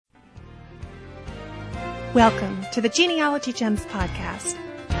Welcome to the Genealogy Gems podcast,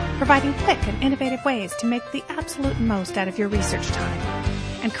 providing quick and innovative ways to make the absolute most out of your research time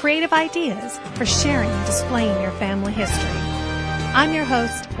and creative ideas for sharing and displaying your family history. I'm your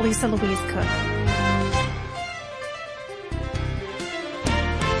host, Lisa Louise Cook.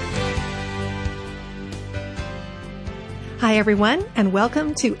 Hi, everyone, and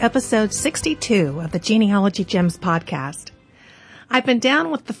welcome to episode 62 of the Genealogy Gems podcast. I've been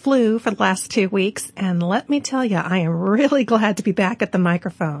down with the flu for the last 2 weeks, and let me tell you, I am really glad to be back at the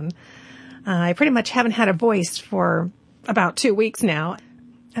microphone. I pretty much haven't had a voice for about 2 weeks now,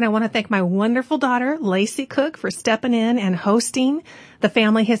 and I want to thank my wonderful daughter, Lacey Cook, for stepping in and hosting the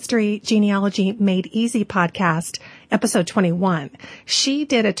Family History Genealogy Made Easy podcast, episode 21. She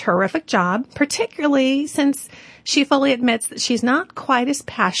did a terrific job, particularly since she fully admits that she's not quite as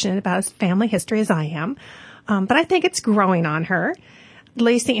passionate about family history as I am. But I think it's growing on her.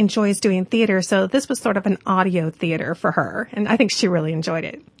 Lacey enjoys doing theater, so this was sort of an audio theater for her, and I think she really enjoyed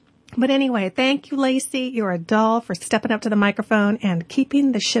it. But anyway, thank you, Lacey. You're a doll for stepping up to the microphone and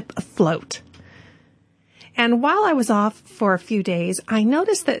keeping the ship afloat. And while I was off for a few days, I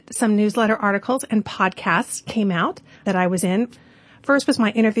noticed that some newsletter articles and podcasts came out that I was in. First was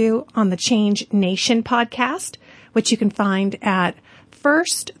my interview on the Change Nation podcast, which you can find at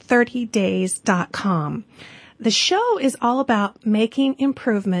first30days.com. The show is all about making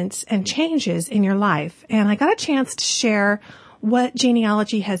improvements and changes in your life. And I got a chance to share what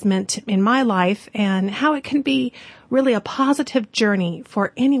genealogy has meant in my life and how it can be really a positive journey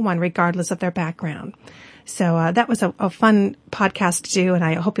for anyone, regardless of their background. So that was a fun podcast to do, and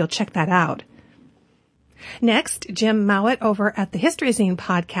I hope you'll check that out. Next, Jim Mowat over at the History Zine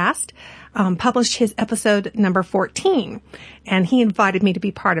podcast published his episode number 14, and he invited me to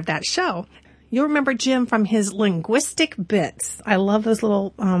be part of that show. You'll remember Jim from his linguistic bits. I love those little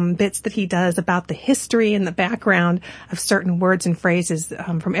bits that he does about the history and the background of certain words and phrases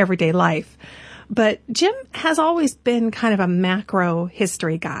from everyday life. But Jim has always been kind of a macro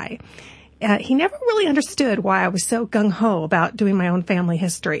history guy. He never really understood why I was so gung-ho about doing my own family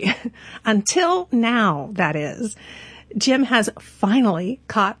history. Until now, that is. Jim has finally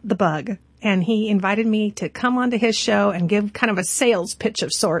caught the bug, and he invited me to come onto his show and give kind of a sales pitch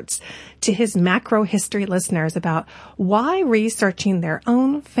of sorts to his macro history listeners about why researching their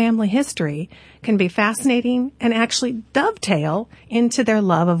own family history can be fascinating and actually dovetail into their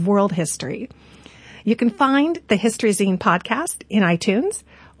love of world history. You can find the History Zine podcast in iTunes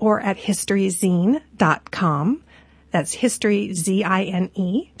or at historyzine.com. That's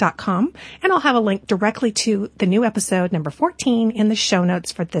historyzine.com. And I'll have a link directly to the new episode, number 14, in the show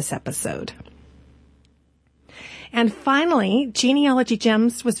notes for this episode. And finally, Genealogy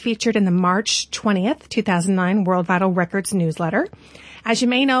Gems was featured in the March 20th, 2009 World Vital Records newsletter. As you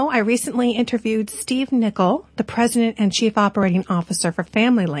may know, I recently interviewed Steve Nickel, the President and Chief Operating Officer for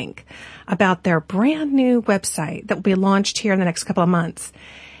FamilyLink, about their brand new website that will be launched here in the next couple of months.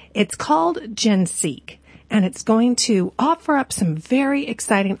 It's called GenSeek, and it's going to offer up some very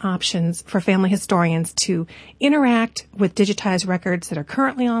exciting options for family historians to interact with digitized records that are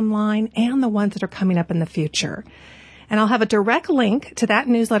currently online and the ones that are coming up in the future. And I'll have a direct link to that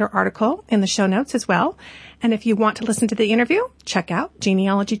newsletter article in the show notes as well. And if you want to listen to the interview, check out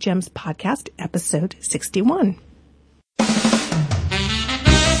Genealogy Gems Podcast, episode 61.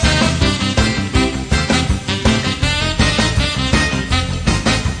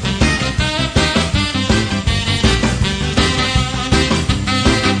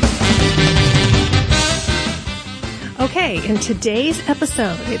 Okay, in today's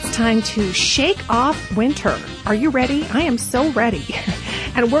episode, it's time to shake off winter. Are you ready? I am so ready.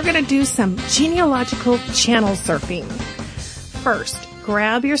 And we're going to do some genealogical channel surfing. First,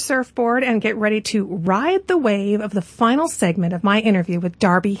 grab your surfboard and get ready to ride the wave of the final segment of my interview with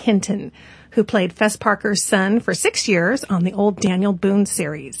Darby Hinton, who played Fess Parker's son for 6 years on the old Daniel Boone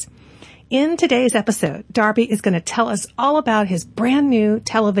series. In today's episode, Darby is going to tell us all about his brand new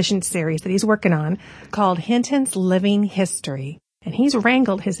television series that he's working on called Hinton's Living History. And he's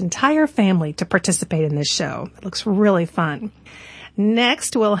wrangled his entire family to participate in this show. It looks really fun.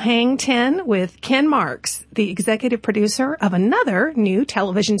 Next, we'll hang 10 with Ken Marks, the executive producer of another new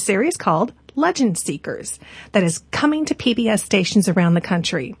television series called Legend Seekers that is coming to PBS stations around the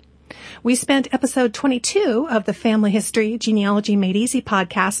country. We spent episode 22 of the Family History Genealogy Made Easy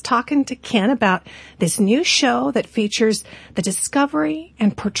podcast talking to Ken about this new show that features the discovery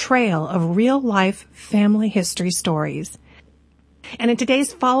and portrayal of real-life family history stories. And in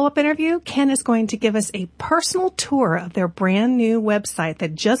today's follow-up interview, Ken is going to give us a personal tour of their brand new website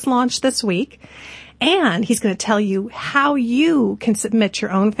that just launched this week And he's going to tell you how you can submit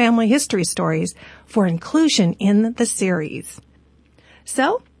your own family history stories for inclusion in the series.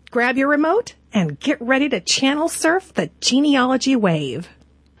 So, grab your remote and get ready to channel surf the genealogy wave.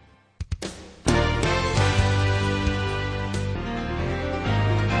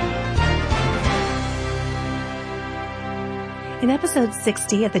 In episode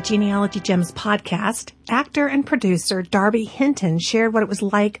 60 of the Genealogy Gems podcast, actor and producer Darby Hinton shared what it was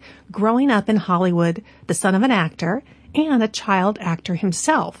like growing up in Hollywood, the son of an actor and a child actor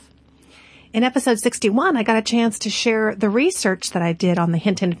himself. In episode 61, I got a chance to share the research that I did on the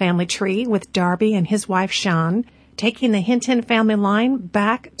Hinton family tree with Darby and his wife Shawn, taking the Hinton family line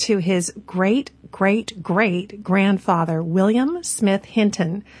back to his great-great-great-grandfather, William Smith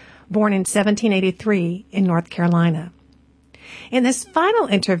Hinton, born in 1783 in North Carolina. In this final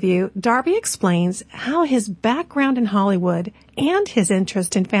interview, Darby explains how his background in Hollywood and his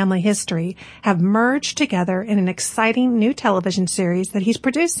interest in family history have merged together in an exciting new television series that he's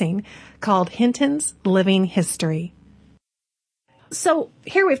producing called Hinton's Living History. So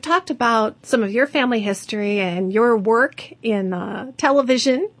here we've talked about some of your family history and your work in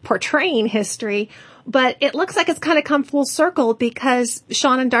television portraying history. But it looks like it's kind of come full circle because,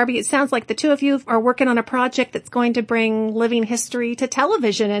 Shawn and Darby, it sounds like the two of you are working on a project that's going to bring living history to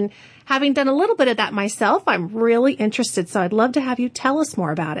television. And having done a little bit of that myself, I'm really interested. So I'd love to have you tell us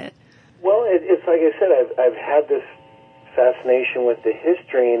more about it. Well, it's like I said, I've had this fascination with the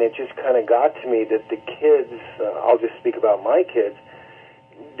history, and it just kind of got to me that the kids, I'll just speak about my kids,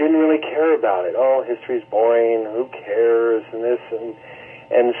 didn't really care about it. Oh, history's boring, who cares, and this,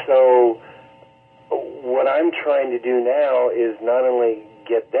 and so what I'm trying to do now is not only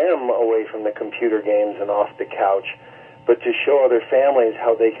get them away from the computer games and off the couch, but to show other families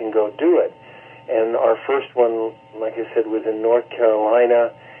how they can go do it. And our first one, like I said, was in North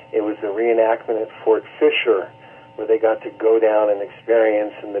Carolina. It was the reenactment at Fort Fisher, where they got to go down and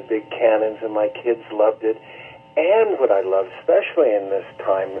experience in the big cannons, and my kids loved it. And what I love, especially in this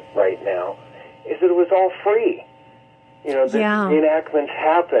time right now, is that it was all free. You know, the reenactments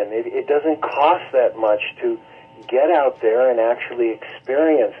happen. It doesn't cost that much to get out there and actually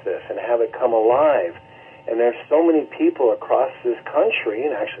experience this and have it come alive. And there's so many people across this country,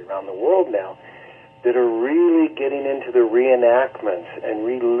 and actually around the world now, that are really getting into the reenactments and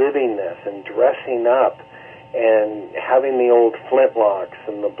reliving this and dressing up and having the old flintlocks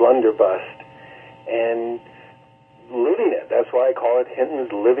and the blunderbuss and living it. That's why I call it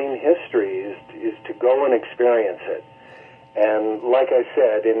Hinton's Living History, is to go and experience it. And like I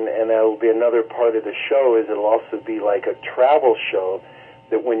said, and that will be another part of the show, is it'll also be like a travel show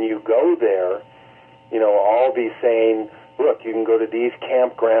that when you go there, you know, I'll be saying, look, you can go to these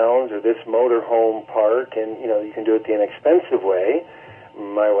campgrounds or this motorhome park, and, you know, you can do it the inexpensive way.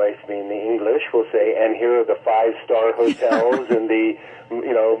 My wife, being the English, will say, and here are the 5-star hotels and the,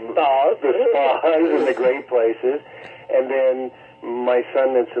 you know, the spas and the great places. And then my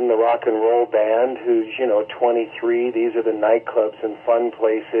son that's in the rock and roll band, who's, you know, 23, these are the nightclubs and fun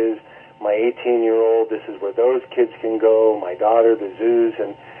places. My 18-year-old, this is where those kids can go. My daughter, the zoos.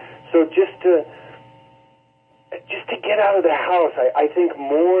 And so just to get out of the house, I think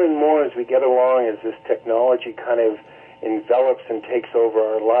more and more as we get along, as this technology kind of envelops and takes over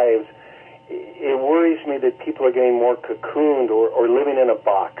our lives, it worries me that people are getting more cocooned or living in a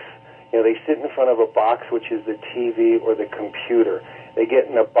box. You know, they sit in front of a box, which is the TV or the computer. They get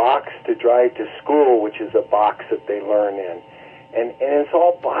in a box to drive to school, which is a box that they learn in. And it's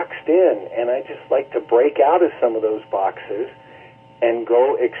all boxed in. And I just like to break out of some of those boxes and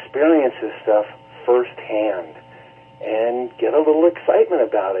go experience this stuff firsthand and get a little excitement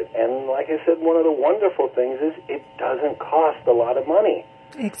about it. And like I said, one of the wonderful things is it doesn't cost a lot of money.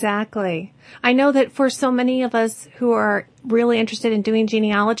 Exactly. I know that for so many of us who are really interested in doing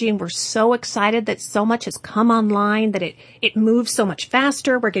genealogy, and we're so excited that so much has come online, that it moves so much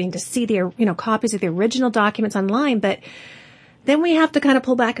faster. We're getting to see the, you know, copies of the original documents online, but then we have to kind of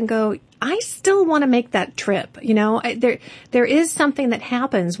pull back and go, I still want to make that trip. You know, there is something that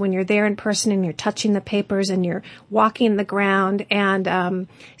happens when you're there in person and you're touching the papers and you're walking the ground and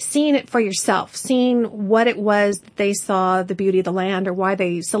seeing it for yourself, seeing what it was that they saw, the beauty of the land, or why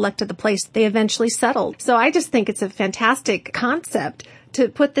they selected the place they eventually settled. So I just think it's a fantastic concept to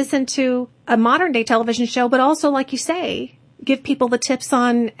put this into a modern day television show, but also, like you say, give people the tips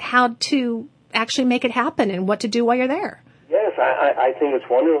on how to actually make it happen and what to do while you're there. Yes, I think it's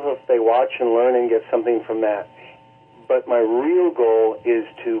wonderful if they watch and learn and get something from that. But my real goal is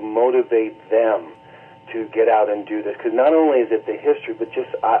to motivate them to get out and do this. Because not only is it the history, but just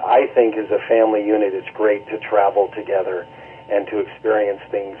I think as a family unit, it's great to travel together and to experience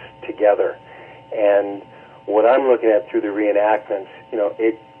things together. And what I'm looking at through the reenactments,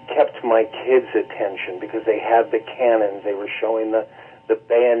 it kept my kids' attention because they had the cannons. They were showing the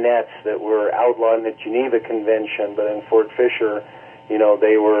bayonets that were outlawed in the Geneva Convention, but in Fort Fisher,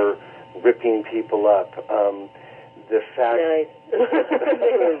 they were ripping people up. The fact nice.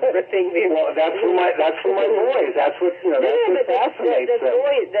 They were ripping people. Well, that's for my boys. That's what fascinates them.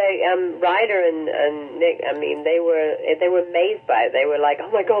 The Ryder and Nick, I mean, they were amazed by it. They were like,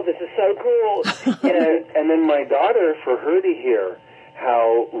 "Oh my God, this is so cool!" And then my daughter, for her to hear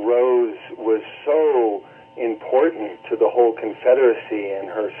how Rose was so important to the whole Confederacy and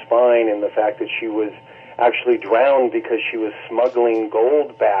her spine, and the fact that she was actually drowned because she was smuggling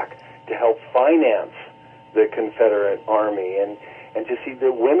gold back to help finance the Confederate Army, and to see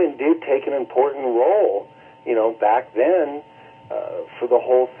that women did take an important role, back then, for the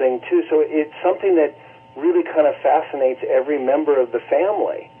whole thing too. So it's something that really kind of fascinates every member of the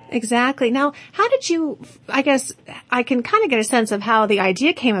family. Exactly. Now, how did you, I guess I can kind of get a sense of how the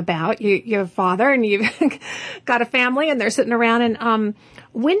idea came about. You're a father and you've got a family and they're sitting around, and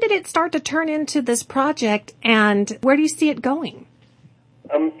when did it start to turn into this project, and where do you see it going?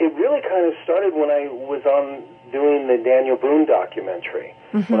 It really kind of started when I was on doing the Daniel Boone documentary,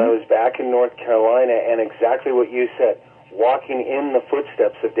 when I was back in North Carolina, and exactly what you said, walking in the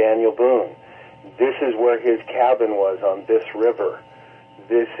footsteps of Daniel Boone. This is where his cabin was on this river.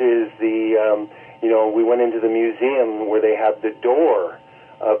 This is we went into the museum where they had the door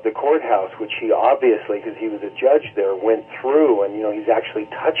of the courthouse, which he obviously, because he was a judge there, went through, and, he's actually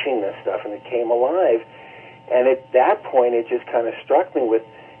touching this stuff, and it came alive. And at that point, it just kind of struck me with,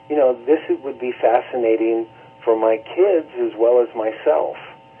 this would be fascinating for my kids as well as myself.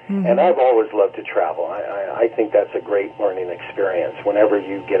 Mm-hmm. And I've always loved to travel. I think that's a great learning experience whenever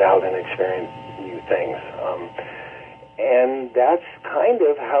you get out and experience new things. And that's kind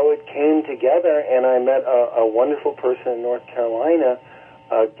of how it came together. And I met a wonderful person in North Carolina,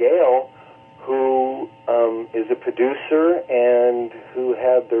 Gail, who is a producer and who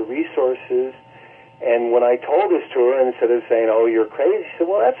had the resources. And when I told this to her, instead of saying, "Oh, you're crazy," she said,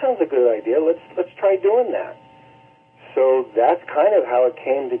 "Well, that sounds a good idea. Let's try doing that." So that's kind of how it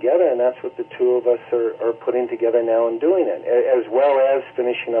came together, and that's what the two of us are putting together now and doing it, as well as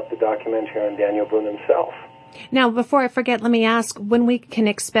finishing up the documentary on Daniel Boone himself. Now, before I forget, let me ask when we can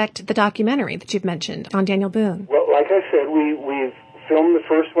expect the documentary that you've mentioned on Daniel Boone. Well, like I said, we've filmed the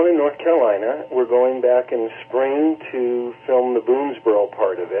first one in North Carolina. We're going back in spring to film the Boonesboro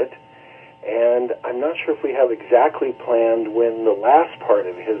part of it. And I'm not sure if we have exactly planned when the last part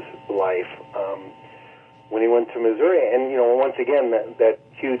of his life, when he went to Missouri. And, once again, that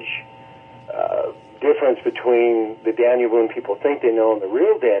huge difference between the Daniel Boone people think they know and the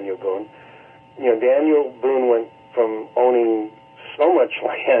real Daniel Boone. Daniel Boone went from owning so much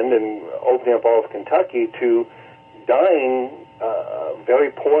land and opening up all of Kentucky to dying a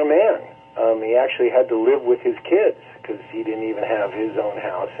very poor man. He actually had to live with his kids because he didn't even have his own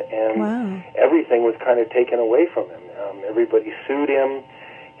house, and everything was kind of taken away from him. Everybody sued him.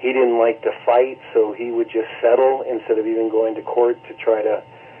 He didn't like to fight, so he would just settle instead of even going to court to try to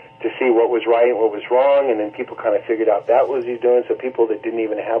see what was right and what was wrong, and then people kind of figured out that was he's doing, so people that didn't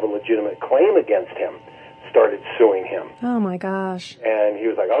even have a legitimate claim against him started suing him. Oh, my gosh. And he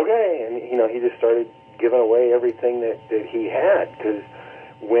was like, okay, and, he just started giving away everything that he had, because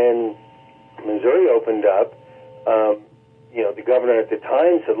when Missouri opened up, the governor at the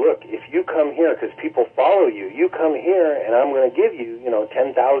time said, look, if you come here, because people follow you, you come here and I'm going to give you,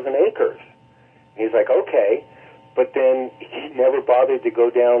 10,000 acres. And he's like, okay. But then he never bothered to go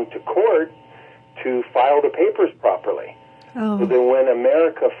down to court to file the papers properly. Oh. So then when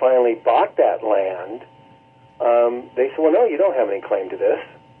America finally bought that land, they said, well, no, you don't have any claim to this.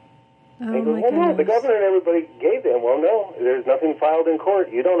 Oh, and he goes, well, no, the governor and everybody gave them. Well, no, there's nothing filed in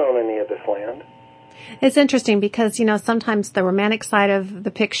court. You don't own any of this land. It's interesting because, sometimes the romantic side of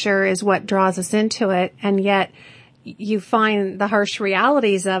the picture is what draws us into it, and yet you find the harsh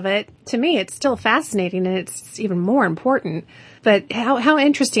realities of it. To me, it's still fascinating, and it's even more important. But how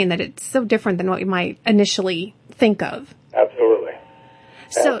interesting that it's so different than what you might initially think of. Absolutely.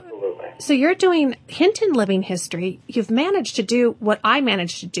 So you're doing Hinton Living History. You've managed to do what I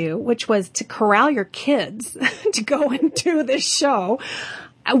managed to do, which was to corral your kids to go and do this show.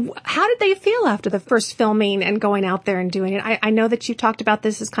 How did they feel after the first filming and going out there and doing it? I know that you talked about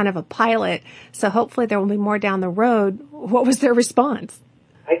this as kind of a pilot, so hopefully there will be more down the road. What was their response?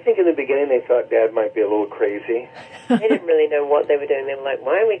 I think in the beginning they thought Dad might be a little crazy. They didn't really know what they were doing. They were like,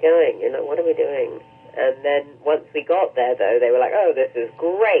 why are we going? What are we doing? And then once we got there, though, they were like, oh, this is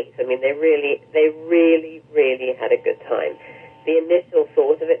great. I mean, they really had a good time. The initial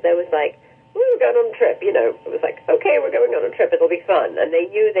thought of it, though, was like, we were going on a trip, you know. It was like, okay, we're going on a trip, it'll be fun. And they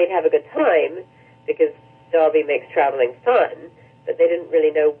knew they'd have a good time because Darby makes traveling fun, but they didn't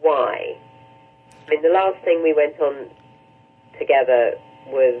really know why. I mean, the last thing we went on together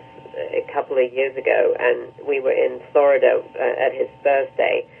was a couple of years ago, and we were in Florida at his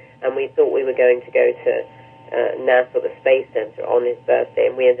birthday, and we thought we were going to go to NASA, the Space Center, on his birthday,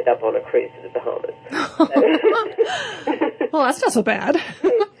 and we ended up on a cruise to the Bahamas. Well, that's not so bad.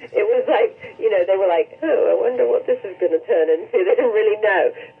 It was like, you know, they were like, oh, I wonder what this is going to turn into. They didn't really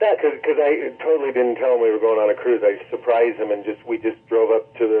know. Because I totally didn't tell them we were going on a cruise. I surprised them, and we just drove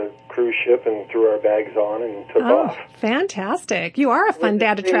up to the cruise ship and threw our bags on and took off. Fantastic. You are a fun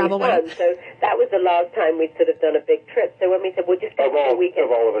dad to travel with. So that was the last time we'd sort of done a big trip. So when we said, we're just going for the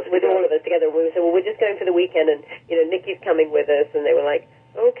weekend. All of us together. We said, well, we're just going for the weekend, and, you know, Nikki's coming with us. And they were like,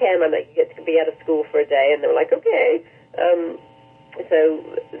 okay. And I'm like, you get to be out of school for a day. And they were like, okay. So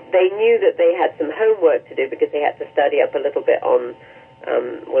they knew that they had some homework to do because they had to study up a little bit on,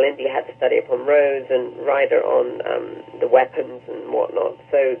 India had to study up on Rose and Ryder on the weapons and whatnot.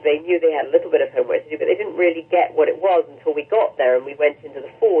 So they knew they had a little bit of homework to do, but they didn't really get what it was until we got there and we went into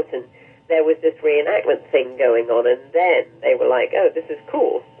the fort and there was this reenactment thing going on, and then they were like, oh, this is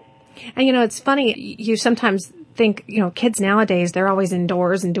cool. And, you know, it's funny, you sometimes think, you know, kids nowadays, they're always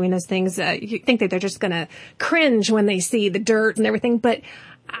indoors and doing those things. You think that they're just going to cringe when they see the dirt and everything. But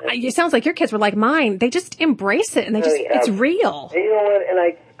it sounds like your kids were like mine. They just embrace it and they just, it's real. And you know what? And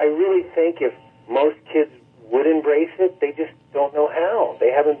I really think if most kids would embrace it, they just don't know how.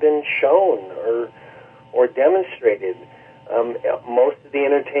 They haven't been shown or demonstrated. Most of the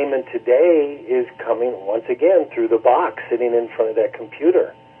entertainment today is coming, once again, through the box, sitting in front of that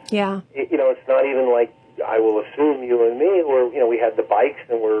computer. Yeah. You know, it's not even like, I will assume you and me, where, you know, we had the bikes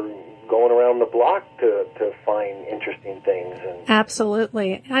and we're going around the block to find interesting things. And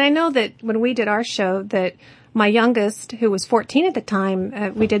absolutely. And I know that when we did our show that my youngest, who was 14 at the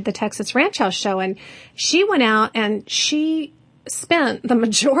time, we did the Texas Ranch House show, and she went out and she spent the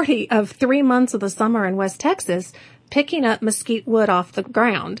majority of 3 months of the summer in West Texas picking up mesquite wood off the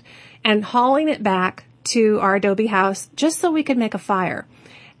ground and hauling it back to our adobe house just so we could make a fire.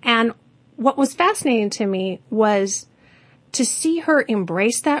 And what was fascinating to me was to see her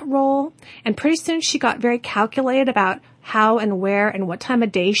embrace that role. And pretty soon she got very calculated about how and where and what time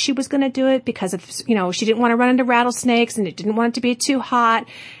of day she was going to do it because of, you know, she didn't want to run into rattlesnakes and it didn't want it to be too hot.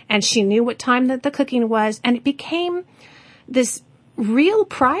 And she knew what time that the cooking was. And it became this real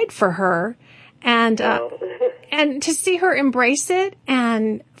pride for her. And, and to see her embrace it.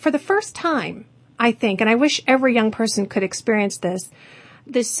 And for the first time, I think, and I wish every young person could experience this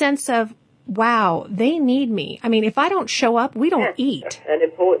sense of, wow, they need me. I mean, if I don't show up, we don't eat. And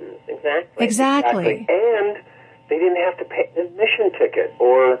importance, exactly. Exactly. And they didn't have to pay an admission ticket,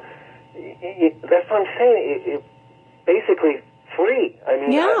 or that's what I'm saying. It basically free. I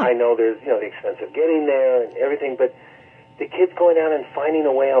mean, I know there's, you know, the expense of getting there and everything, but the kids going out and finding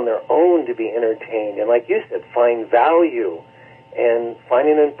a way on their own to be entertained, and like you said, find value and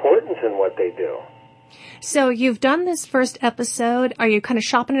finding importance in what they do. So you've done this first episode. Are you kind of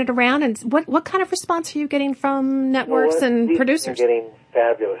shopping it around? And what kind of response are you getting from networks and producers? I'm getting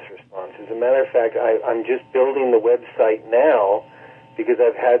fabulous responses. As a matter of fact, I'm just building the website now because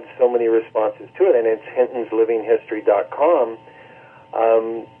I've had so many responses to it, and it's Hinton'sLivingHistory.com.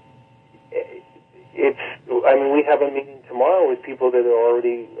 We have a meeting tomorrow with people that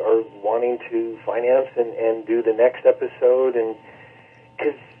already are wanting to finance and do the next episode, and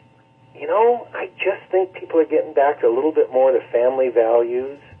because, you know, I just think people are getting back a little bit more to family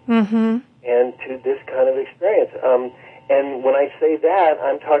values and to this kind of experience. And when I say that,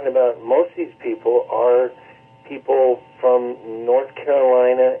 I'm talking about most of these people are people from North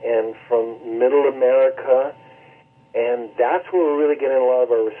Carolina and from Middle America, and that's where we're really getting a lot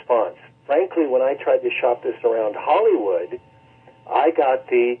of our response. Frankly, when I tried to shop this around Hollywood, I got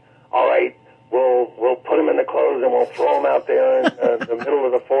all right, we'll put them in the clothes and we'll throw them out there in the middle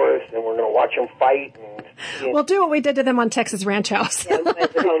of the forest and we're going to watch them fight. And we'll do what we did to them on Texas Ranch House. Yeah,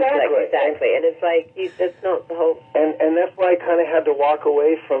 exactly. And it's like, that's not the whole... And that's why I kind of had to walk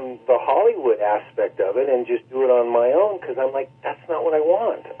away from the Hollywood aspect of it and just do it on my own, because I'm like, that's not what I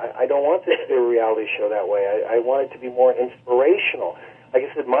want. I don't want this to be a reality show that way. I want it to be more inspirational. Like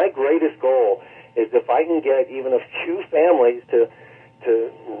I said, my greatest goal is if I can get even a few families to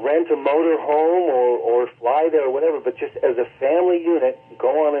rent a motor home or fly there or whatever, but just as a family unit,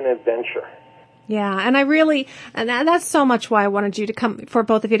 go on an adventure. Yeah, and that's so much why I wanted you to come, for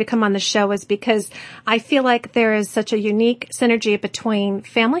both of you to come on the show, is because I feel like there is such a unique synergy between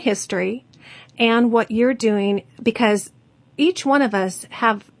family history and what you're doing, because each one of us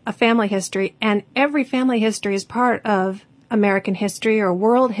have a family history, and every family history is part of American history or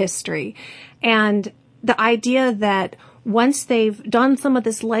world history. And the idea that once they've done some of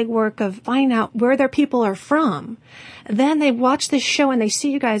this legwork of finding out where their people are from, then they watch this show and they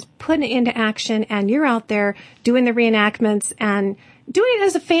see you guys putting it into action, and you're out there doing the reenactments and doing it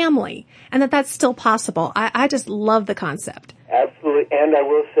as a family, and that's still possible. I just love the concept. Absolutely. And I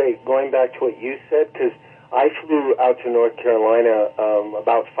will say, going back to what you said, because I flew out to North Carolina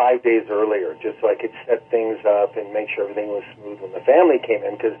about 5 days earlier just so I could set things up and make sure everything was smooth when the family came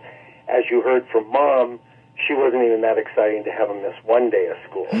in, because as you heard from Mom, she wasn't even that exciting to have them miss one day of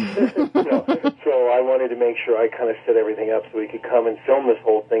school. So I wanted to make sure I kind of set everything up so we could come and film this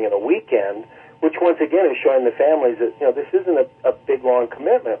whole thing in a weekend, which once again is showing the families that, this isn't a big, long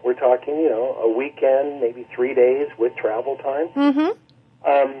commitment. We're talking, a weekend, maybe 3 days with travel time.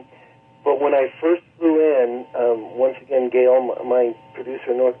 Mm-hmm. But when I first flew in, once again, Gail, my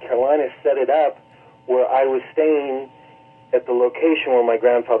producer in North Carolina, set it up where I was staying at the location where my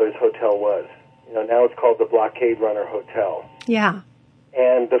grandfather's hotel was. Now it's called the Blockade Runner Hotel. Yeah.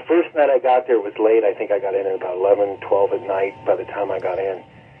 And the first night I got there was late. I think I got in at about 11, 12 at night by the time I got in.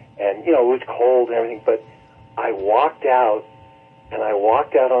 And, it was cold and everything. But I walked out, and I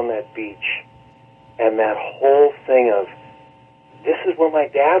walked out on that beach, and that whole thing of, this is where my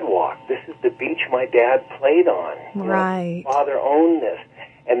dad walked. This is the beach my dad played on. Right. My father owned this.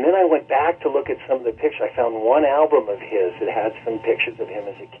 And then I went back to look at some of the pictures. I found one album of his that had some pictures of him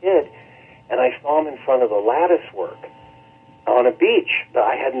as a kid. And I saw him in front of the lattice work on a beach. But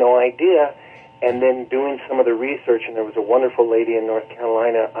I had no idea. And then doing some of the research, and there was a wonderful lady in North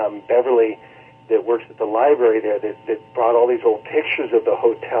Carolina, Beverly, that works at the library there that brought all these old pictures of the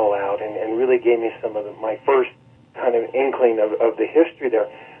hotel out and really gave me some of my first kind of inkling of the history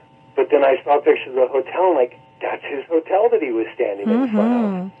there. But then I saw pictures of the hotel, and that's his hotel that he was standing in front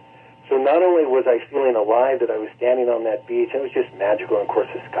of. So not only was I feeling alive that I was standing on that beach, it was just magical, and of course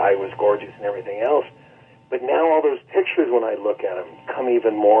the sky was gorgeous and everything else, but now all those pictures, when I look at them, come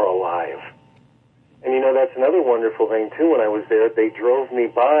even more alive. And that's another wonderful thing too. When I was there, they drove me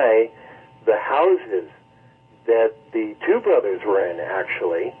by the houses that the two brothers were in,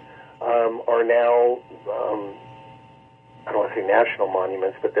 actually, are now, I don't want to say national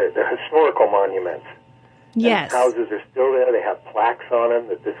monuments, but they're historical monuments. Yes. And houses are still there. They have plaques on them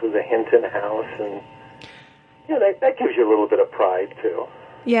that this was a Hinton house, and that gives you a little bit of pride too.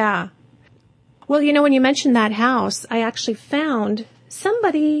 Yeah. Well, when you mentioned that house, I actually found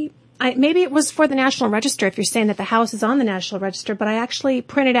somebody. Maybe it was for the National Register, if you're saying that the house is on the National Register, but I actually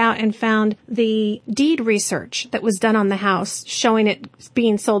printed out and found the deed research that was done on the house, showing it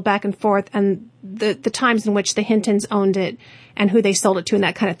being sold back and forth, and the times in which the Hintons owned it and who they sold it to and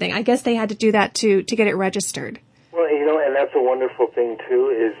that kind of thing. I guess they had to do that to get it registered. Well, and that's a wonderful thing, too,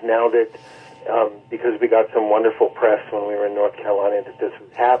 is now that, because we got some wonderful press when we were in North Carolina that this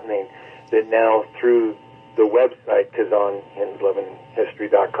was happening, that now through the website, because on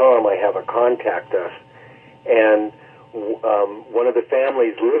hins11history.com I have a contact us, and one of the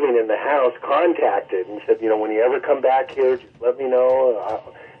families living in the house contacted and said, when you ever come back here, just let me know.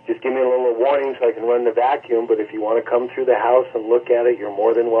 Just give me a little warning so I can run the vacuum, but if you want to come through the house and look at it, you're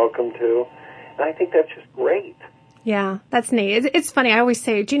more than welcome to. And I think that's just great. Yeah, that's neat. It's funny. I always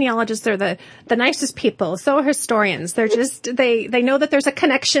say genealogists are the nicest people. So are historians. They're just, they know that there's a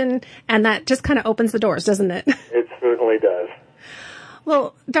connection, and that just kind of opens the doors, doesn't it? It certainly does.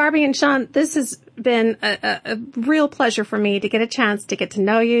 Well, Darby and Sean, this has been a real pleasure for me to get a chance to get to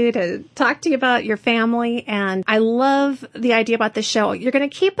know you, to talk to you about your family. And I love the idea about the show. You're going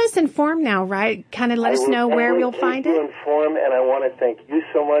to keep us informed now, right? Kind of let us know where we'll find it. Informed, and I want to thank you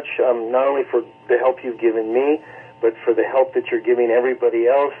so much, not only for the help you've given me, but for the help that you're giving everybody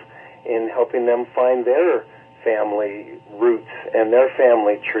else in helping them find their family roots and their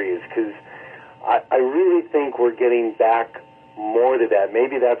family trees. Because I really think we're getting back more to that.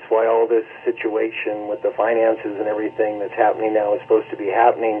 Maybe that's why all this situation with the finances and everything that's happening now is supposed to be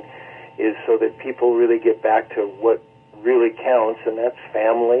happening, is so that people really get back to what really counts, and that's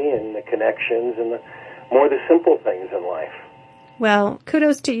family and the connections and the simple things in life. Well,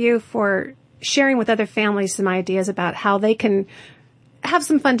 kudos to you for sharing with other families some ideas about how they can have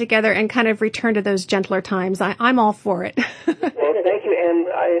some fun together and kind of return to those gentler times. I'm all for it. Well, thank you.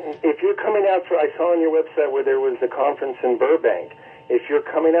 And if you're coming out I saw on your website where there was a conference in Burbank. If you're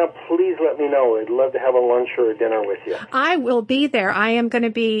coming out, please let me know. I'd love to have a lunch or a dinner with you. I will be there. I am going to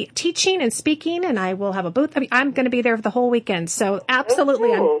be teaching and speaking, and I will have a booth. I'm going to be there for the whole weekend. So absolutely,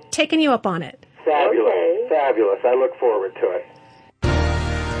 cool. I'm taking you up on it. Fabulous. Okay. Fabulous. I look forward to it.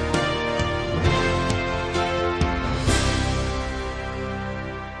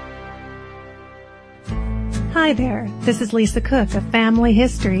 Hi there, this is Lisa Cook of Family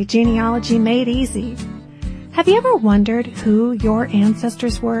History, Genealogy Made Easy. Have you ever wondered who your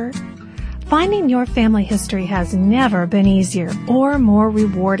ancestors were? Finding your family history has never been easier or more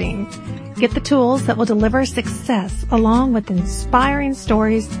rewarding. Get the tools that will deliver success along with inspiring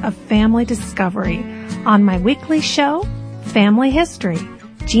stories of family discovery on my weekly show, Family History,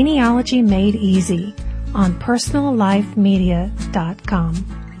 Genealogy Made Easy, on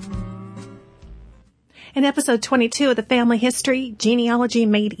personallifemedia.com. In episode 22 of the Family History Genealogy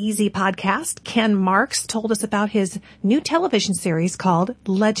Made Easy podcast, Ken Marks told us about his new television series called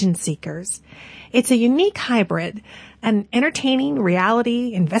Legend Seekers. It's a unique hybrid, an entertaining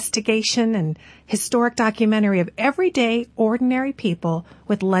reality, investigation, and historic documentary of everyday, ordinary people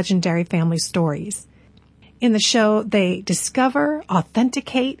with legendary family stories. In the show, they discover,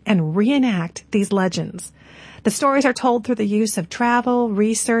 authenticate, and reenact these legends. The stories are told through the use of travel,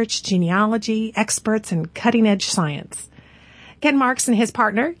 research, genealogy, experts, and cutting-edge science. Ken Marks and his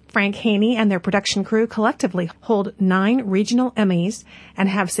partner, Frank Haney, and their production crew collectively hold 9 regional Emmys and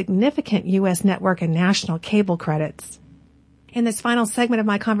have significant U.S. network and national cable credits. In this final segment of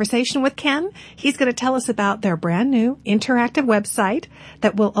my conversation with Ken, he's going to tell us about their brand new interactive website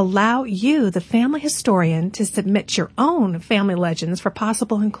that will allow you, the family historian, to submit your own family legends for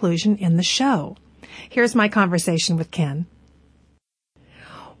possible inclusion in the show. Here's my conversation with Ken.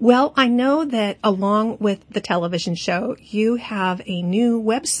 Well, I know that along with the television show, you have a new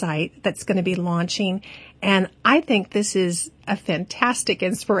website that's going to be launching, and I think this is a fantastic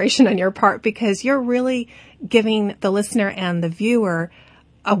inspiration on your part because you're really giving the listener and the viewer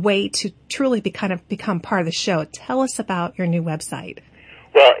a way to truly become part of the show. Tell us about your new website.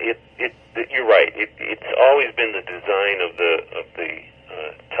 Well, you're right. It's always been the design of the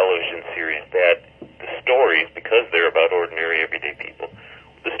television series that the stories, because they're about ordinary, everyday people,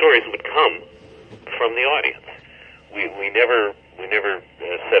 the stories would come from the audience. We never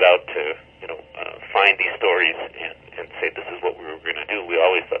set out to find these stories and say this is what we were going to do. We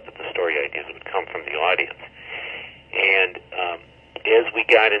always thought that the story ideas would come from the audience. And as we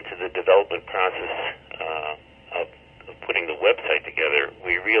got into the development process of putting the website together,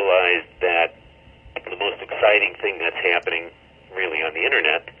 we realized that the most exciting thing that's happening really on the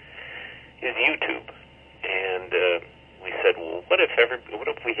internet is YouTube. And we said, well, what if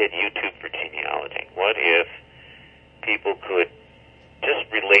we had YouTube for genealogy? What if people could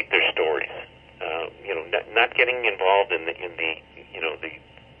just relate their stories? Not getting involved in the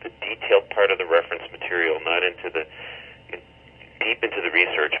detailed part of the reference material, not deep into the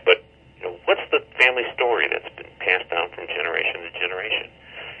research, but what's the family story that's been passed down from generation to generation?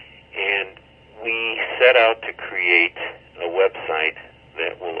 And we set out to create a website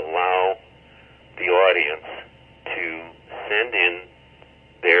that will allow the audience to send in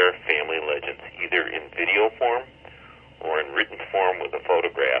their family legends, either in video form or in written form with a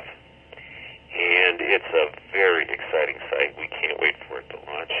photograph. And it's a very exciting site. We can't wait for it to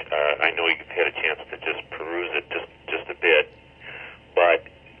launch. I know you've had a chance to just peruse it just a bit, but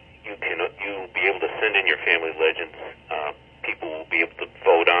you'll be able to send in your family legends. People will be able to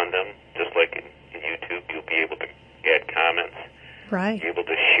vote on them, just like in YouTube. You'll be able to add comments, right? Be able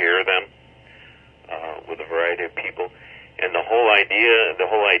to share them with a variety of people, and the whole idea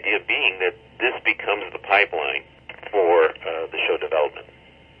being that this becomes the pipeline for the show development.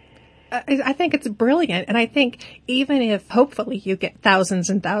 I think it's brilliant. And I think even if hopefully you get thousands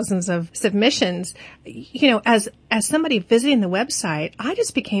and thousands of submissions, as somebody visiting the website, I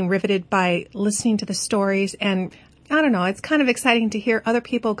just became riveted by listening to the stories. And I don't know, it's kind of exciting to hear other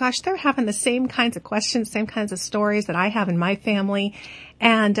people, gosh, they're having the same kinds of questions, same kinds of stories that I have in my family.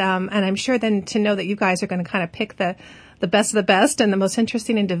 And I'm sure then to know that you guys are going to kind of pick the best of the best and the most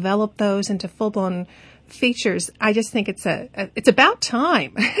interesting and develop those into full-blown features. I just think it's about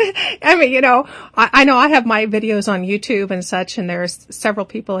time. I mean, I know I have my videos on YouTube and such, and there's several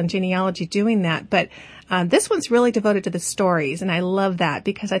people in genealogy doing that, but this one's really devoted to the stories, and I love that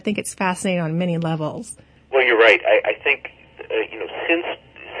because I think it's fascinating on many levels. Well, you're right. I think since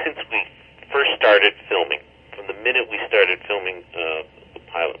we first started filming, from the minute we started filming the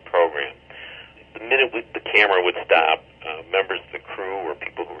pilot program, the minute the camera would stop, members of the crew or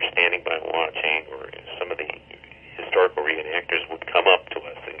people who were standing by watching, or some of the historical reenactors would come up to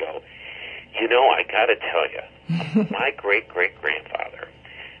us and go, I got to tell you, my great-great-grandfather,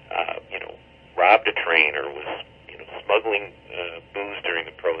 robbed a train or was, smuggling booze during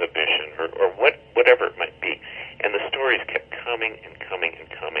the Prohibition or whatever it might be. And the stories kept coming and coming and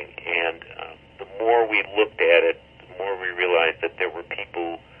coming. And the more we looked at it, the more we realized that there were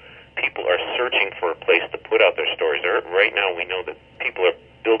people are searching for a place to put out their stories. Right now we know that people are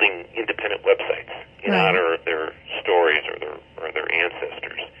building independent websites in honor of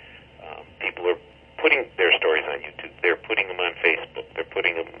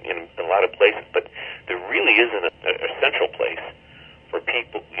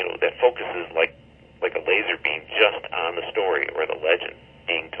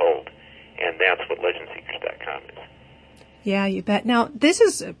Yeah, you bet. Now, this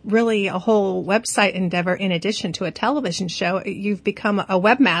is really a whole website endeavor in addition to a television show. You've become a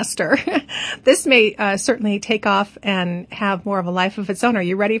webmaster. This may certainly take off and have more of a life of its own. Are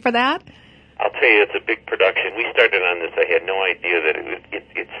you ready for that? I'll tell you, it's a big production. We started on this. I had no idea that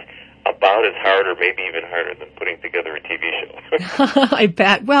it's about as hard or maybe even harder than putting together a TV show. I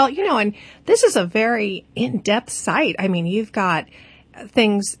bet. Well, and this is a very in-depth site. I mean, you've got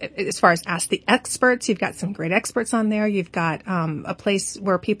things as far as Ask the Experts. You've got some great experts on there. You've got a place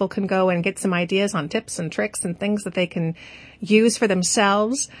where people can go and get some ideas on tips and tricks and things that they can use for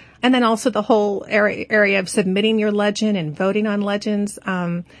themselves. And then also the whole area of submitting your legend and voting on legends.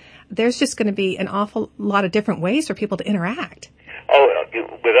 There's just going to be an awful lot of different ways for people to interact. Oh,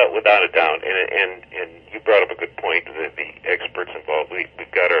 without a doubt. And you brought up a good point. The experts involved.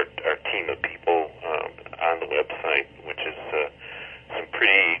 We've got our team of people on the website, which is some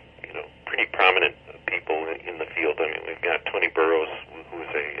pretty prominent people in the field. I mean, we've got Tony Burrows, who's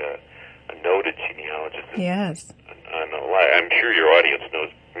a noted genealogist. Yes. I'm sure your audience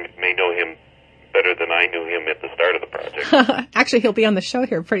may know him better than I knew him at the start of the project. Actually, he'll be on the show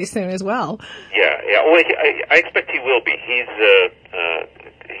here pretty soon as well. Yeah. Well, I expect he will be. He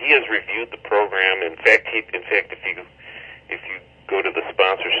has reviewed the program. In fact, if you go to the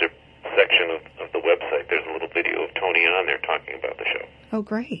sponsorship section of the website, there's a little video of Tony on there talking about the show. Oh,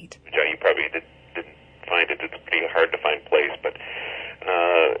 great! Which you probably didn't find it. It's a pretty hard to find place, but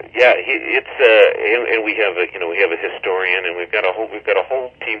and we have a historian, and we've got a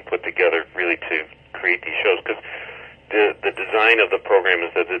whole team put together really to create these shows, because the design of the program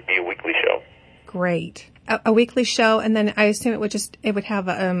is that it'd be a weekly show. Great. A weekly show, and then I assume it would have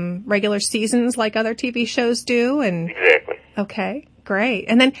regular seasons like other TV shows do, and exactly. Okay, great.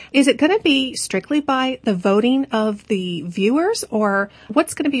 And then is it going to be strictly by the voting of the viewers, or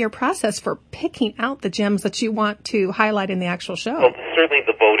what's going to be your process for picking out the gems that you want to highlight in the actual show? Well, certainly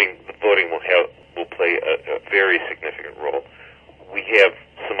the voting will play a very significant role. We have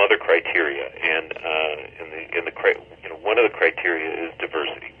some other criteria, and one of the criteria is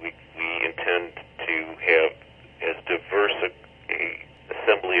diversity. We intend to have as diverse a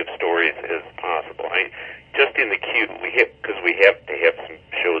assembly of stories as possible. Just in the queue, because we have to have some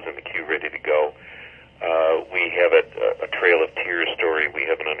shows in the queue ready to go. We have a Trail of Tears story. We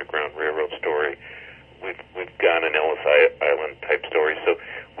have an Underground Railroad story. We've got an Ellis Island type story. So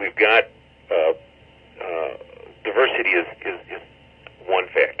we've got diversity is one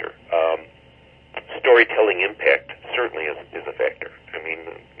factor. Storytelling impact certainly is a factor. I mean,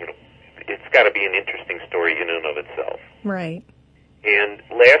 it's got to be an interesting story in and of itself. Right. And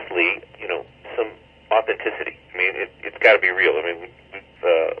lastly, some authenticity. I mean, it's got to be real. I mean,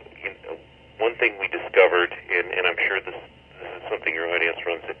 one thing we discovered, and I'm sure this is something your audience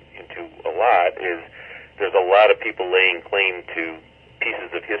runs into a lot, is there's a lot of people laying claim to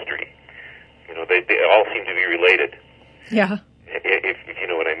pieces of history. They all seem to be related. Yeah. If you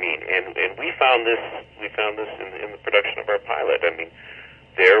know what I mean. And we found this in the production of our pilot. I mean,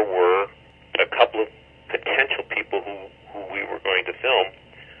 there were a couple of potential people who we were going to film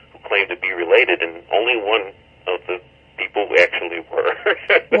who claimed to be related, and only one of the people actually were.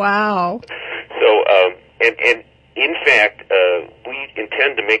 Wow. So, and in fact, we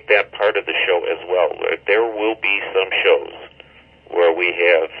intend to make that part of the show as well. There will be some shows where we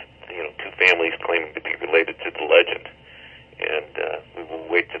have, two families claiming to be related to the legend, and we will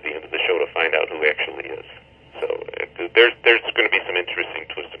wait to the end of the show to find out who actually is. So there's going to be some interesting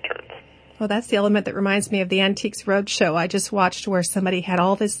twists and turns. Well, that's the element that reminds me of the Antiques Roadshow I just watched, where somebody had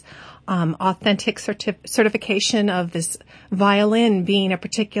all this authentic certification of this violin being a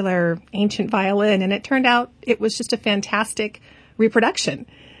particular ancient violin, and it turned out it was just a fantastic reproduction.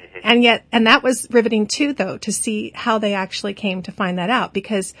 Mm-hmm. And that was riveting too, though, to see how they actually came to find that out,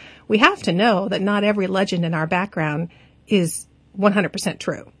 because we have to know that not every legend in our background is 100%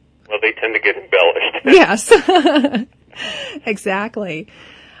 true. Well, they tend to get embellished. Yes, exactly.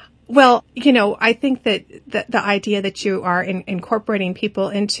 Well, I think that the idea that you are incorporating people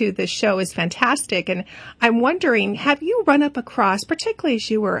into the show is fantastic. And I'm wondering, have you run up across, particularly as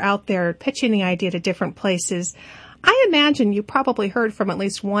you were out there pitching the idea to different places, I imagine you probably heard from at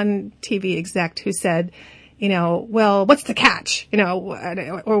least one TV exec who said, well, what's the catch?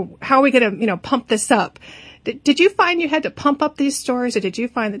 Or how are we going to, pump this up? Did you find you had to pump up these stories, or did you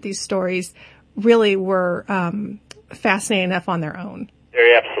find that these stories really were fascinating enough on their own?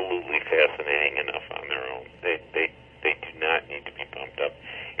 They're absolutely fascinating enough on their own. They do not need to be pumped up.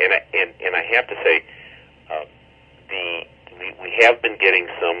 And I have to say, we have been getting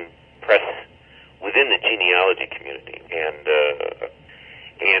some press within the genealogy community,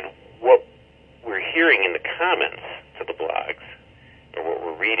 and what we're hearing in the comments to the blog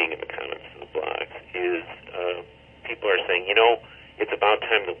people are saying, it's about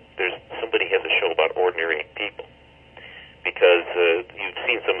time that somebody has a show about ordinary people. Because you've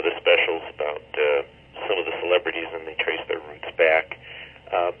seen some of the specials about some of the celebrities, and they trace their roots back.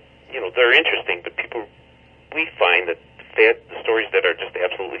 They're interesting, but we find that the stories that are just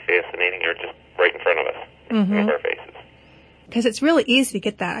absolutely fascinating are just right in front of us, in front of our faces. Because it's really easy to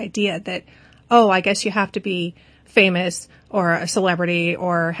get that idea that, I guess you have to be famous or a celebrity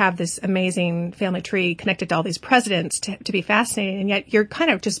or have this amazing family tree connected to all these presidents to be fascinating. And yet you're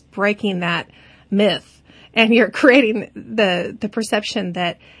kind of just breaking that myth. And you're creating the perception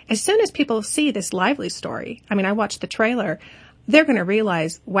that as soon as people see this lively story, I watched the trailer, they're going to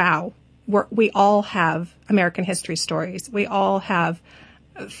realize, wow, we all have American history stories. We all have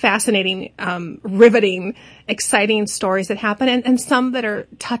fascinating, riveting, exciting stories that happen, and some that are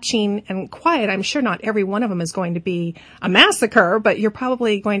touching and quiet. I'm sure not every one of them is going to be a massacre, but you're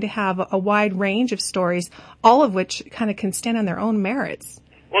probably going to have a wide range of stories, all of which kind of can stand on their own merits.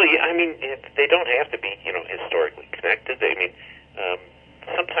 Well, they don't have to be, historically connected.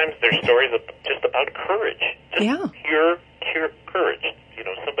 Sometimes their stories are just about courage, just pure courage.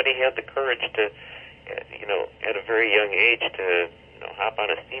 Somebody had the courage to, at a very young age to, hop on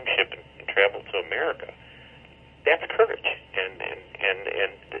a steamship and travel to America. That's courage, and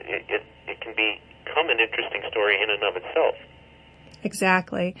it can become an interesting story in and of itself.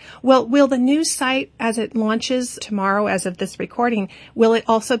 Exactly. Well, will the new site, as it launches tomorrow, as of this recording, will it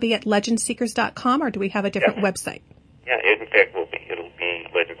also be at legendseekers.com, or do we have a different website? Yeah, in fact, will be. It'll be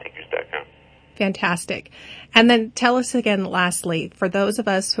legendseekers.com. Fantastic. And then tell us again, lastly, for those of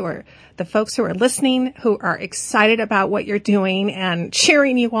us the folks who are listening, who are excited about what you're doing and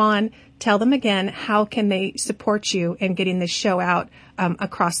cheering you on, tell them again, how can they support you in getting this show out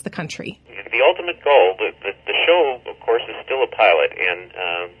across the country? The ultimate goal, the show, of course, is still a pilot, and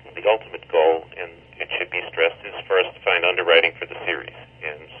the ultimate goal, and it should be stressed, is for us to find underwriting for the series.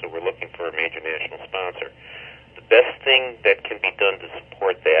 And so we're looking for a major national sponsor. The best thing that can be done to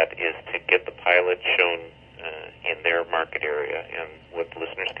support that is to get the pilot shown in their market area. And what the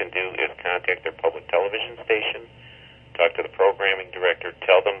listeners can do is contact their public television station, talk to the programming director,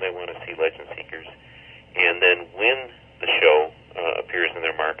 tell them they want to see Legend Seekers, and then when the show appears in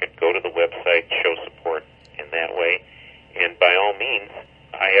their market, go to the website, show support in that way. And by all means,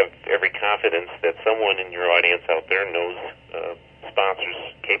 I have every confidence that someone in your audience out there knows sponsors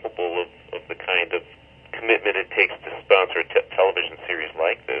capable of the kind of commitment it takes to sponsor a television series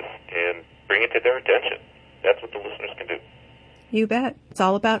like this, and bring it to their attention. That's what the listeners can do. You bet. It's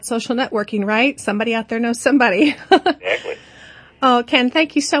all about social networking, right? Somebody out there knows somebody. Exactly. Oh, Ken,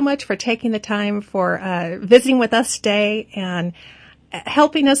 thank you so much for taking the time for visiting with us today and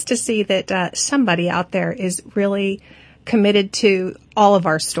helping us to see that somebody out there is really committed to all of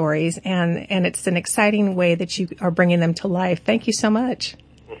our stories, and it's an exciting way that you are bringing them to life. Thank you so much.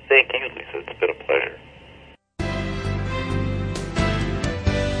 Well, thank you, Lisa. It's been a pleasure.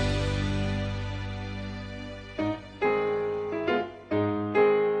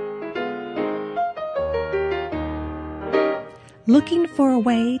 Looking for a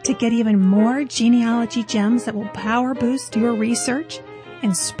way to get even more genealogy gems that will power boost your research,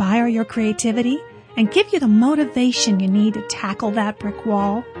 inspire your creativity, and give you the motivation you need to tackle that brick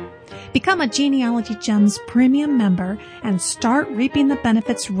wall? Become a Genealogy Gems premium member and start reaping the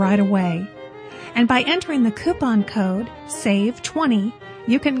benefits right away. And by entering the coupon code SAVE20,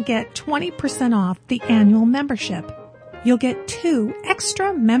 you can get 20% off the annual membership. You'll get 2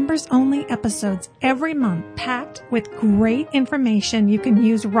 extra members-only episodes every month packed with great information you can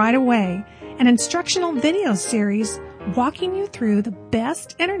use right away, an instructional video series walking you through the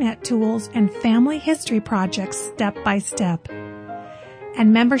best internet tools and family history projects step by step.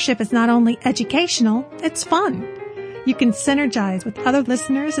 And membership is not only educational, it's fun. You can synergize with other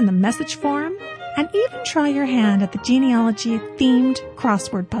listeners in the message forum and even try your hand at the genealogy-themed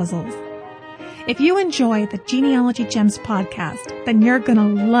crossword puzzles. If you enjoy the Genealogy Gems podcast, then you're going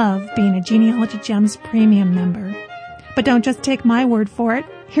to love being a Genealogy Gems premium member. But don't just take my word for it.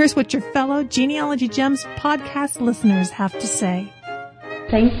 Here's what your fellow Genealogy Gems podcast listeners have to say.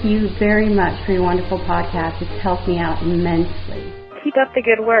 Thank you very much for your wonderful podcast. It's helped me out immensely. Keep up the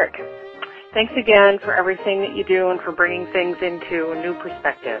good work. Thanks again for everything that you do and for bringing things into a new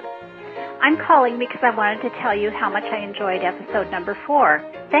perspective. I'm calling because I wanted to tell you how much I enjoyed episode number 4.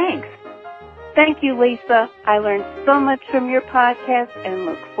 Thanks. Thank you, Lisa. I learned so much from your podcast and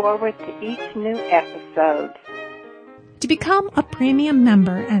look forward to each new episode. To become a premium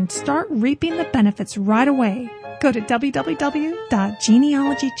member and start reaping the benefits right away, go to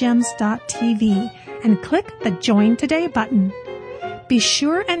www.genealogygems.tv and click the Join Today button. Be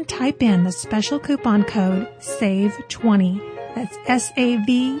sure and type in the special coupon code SAVE20. That's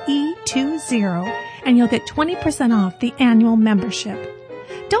SAVE20, and you'll get 20% off the annual membership.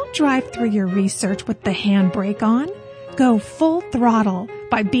 Don't drive through your research with the handbrake on. Go full throttle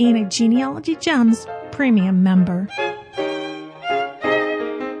by being a Genealogy Gems premium member.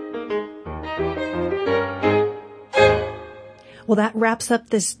 Well, that wraps up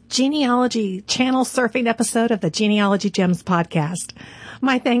this genealogy channel surfing episode of the Genealogy Gems podcast.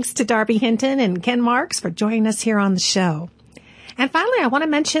 My thanks to Darby Hinton and Ken Marks for joining us here on the show. And finally, I want to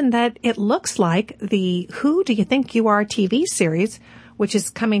mention that it looks like the Who Do You Think You Are TV series, which is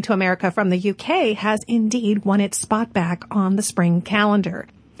coming to America from the UK, has indeed won its spot back on the spring calendar.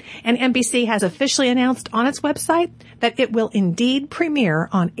 And NBC has officially announced on its website that it will indeed premiere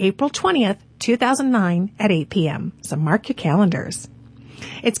on April 20th, 2009 at 8 p.m. So mark your calendars.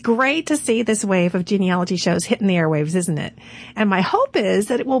 It's great to see this wave of genealogy shows hitting the airwaves, isn't it? And my hope is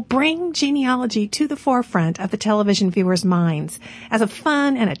that it will bring genealogy to the forefront of the television viewers' minds as a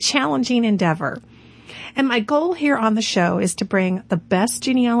fun and a challenging endeavor. And my goal here on the show is to bring the best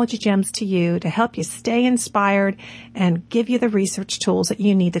genealogy gems to you to help you stay inspired and give you the research tools that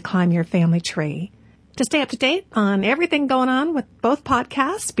you need to climb your family tree. To stay up to date on everything going on with both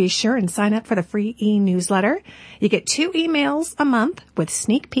podcasts, be sure and sign up for the free e-newsletter. You get 2 emails a month with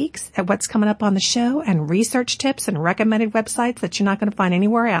sneak peeks at what's coming up on the show and research tips and recommended websites that you're not going to find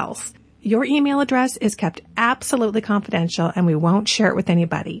anywhere else. Your email address is kept absolutely confidential, and we won't share it with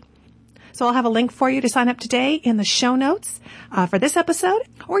anybody. So I'll have a link for you to sign up today in the show notes for this episode,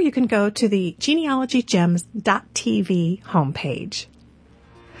 or you can go to the genealogygems.tv homepage.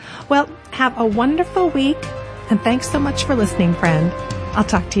 Well, have a wonderful week, and thanks so much for listening, friend. I'll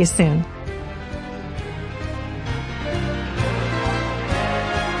talk to you soon.